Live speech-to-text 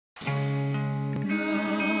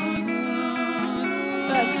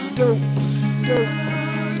That's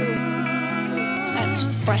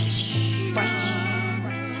fresh.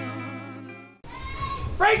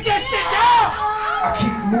 Break this shit down! I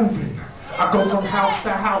keep moving. I go from house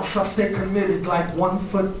to house. I stay committed like 1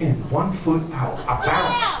 foot in, 1 foot out. I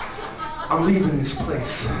bounce. I'm leaving this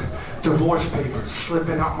place. Divorce papers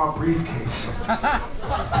slipping out my briefcase.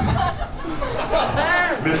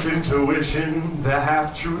 Misintuition, the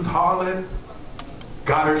half-truth harlot.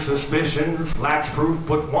 Got her suspicions, lacks proof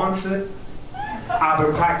but wants it. I've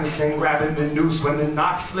been practicing grabbing the noose when the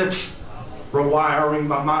knot slips. Rewiring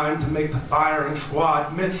my mind to make the firing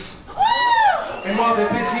squad miss. And while they're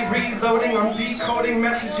busy reloading, I'm decoding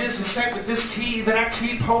messages sent with this key that I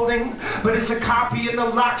keep holding. But it's a copy and the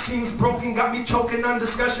lock seems broken. Got me choking on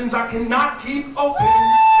discussions I cannot keep open.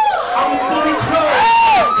 I'm fully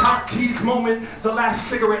closed. Cock tease moment. The last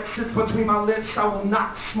cigarette sits between my lips. I will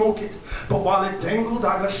not smoke it. But while it dangled,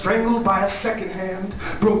 I got strangled by a second hand.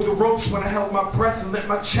 Broke the ropes when I held my breath and let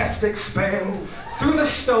my chest expand. Threw the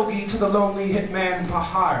stogie to the lonely hitman for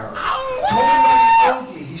hire. Told him what he owed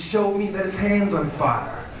me. He showed me that his hand's on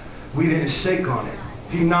fire. We didn't shake on it.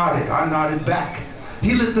 He nodded. I nodded back.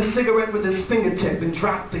 He lit the cigarette with his fingertip and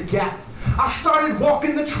dropped the gap. I started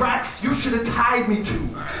walking the tracks you should have tied me to,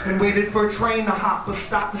 and waited for a train to hop but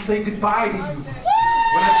stopped to say goodbye to you.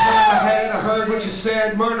 When I turned my head, I heard what you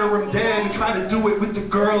said, murder him dead, and tried to do it with the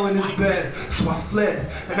girl in his bed. So I fled,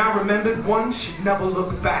 and I remembered one should never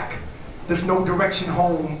look back. There's no direction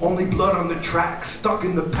home, only blood on the track, stuck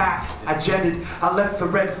in the past. I jetted, I left the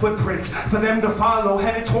red footprints for them to follow,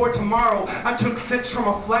 headed toward tomorrow. I took sips from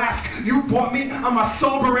a flask you bought me on my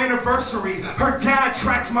sober anniversary. Her dad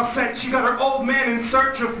tracks my scent, she got her old man in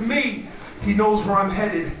search of me. He knows where I'm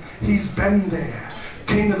headed, he's been there.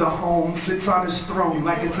 King of the home sits on his throne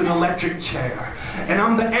like it's an electric chair. And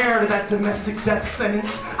I'm the heir to that domestic death sentence.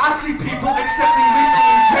 I see people accepting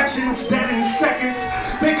lethal injections dead in seconds.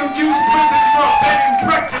 They confuse prison for a bed and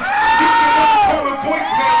breakfast. You can call a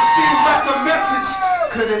voicemail to see who left a message.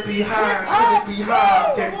 Could it be her? Could it be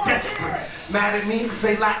her? They're desperate. Mad at me because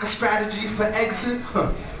they lack a strategy for exit?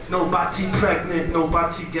 Nobody pregnant,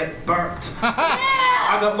 nobody get burped.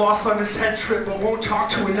 I got lost on this head trip but won't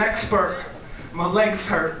talk to an expert. My legs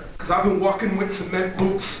hurt, because I've been walking with cement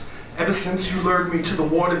boots ever since you lured me to the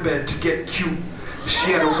waterbed to get cute.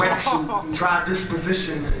 She had a wetsuit and dry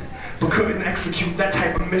disposition, but couldn't execute that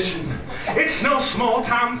type of mission. It's no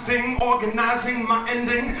small-time thing, organizing my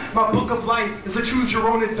ending. My book of life is a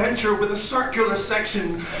choose-your-own-adventure with a circular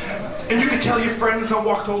section. And you can tell your friends I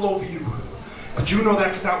walked all over you. But you know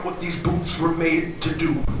that's not what these boots were made to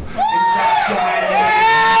do. In fact,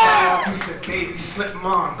 you said, baby, slip them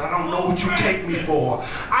on. I don't know what you take me for.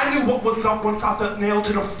 I knew what was up once I felt nailed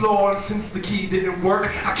to the floor, and since the key didn't work,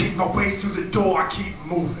 I keep my way through the door, I keep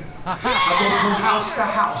moving. I go from house to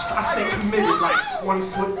house. I stay committed like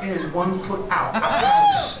 1 foot in, 1 foot out. I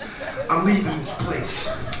promise. I'm leaving this place.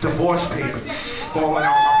 Divorce papers falling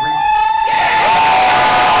out my briefcase.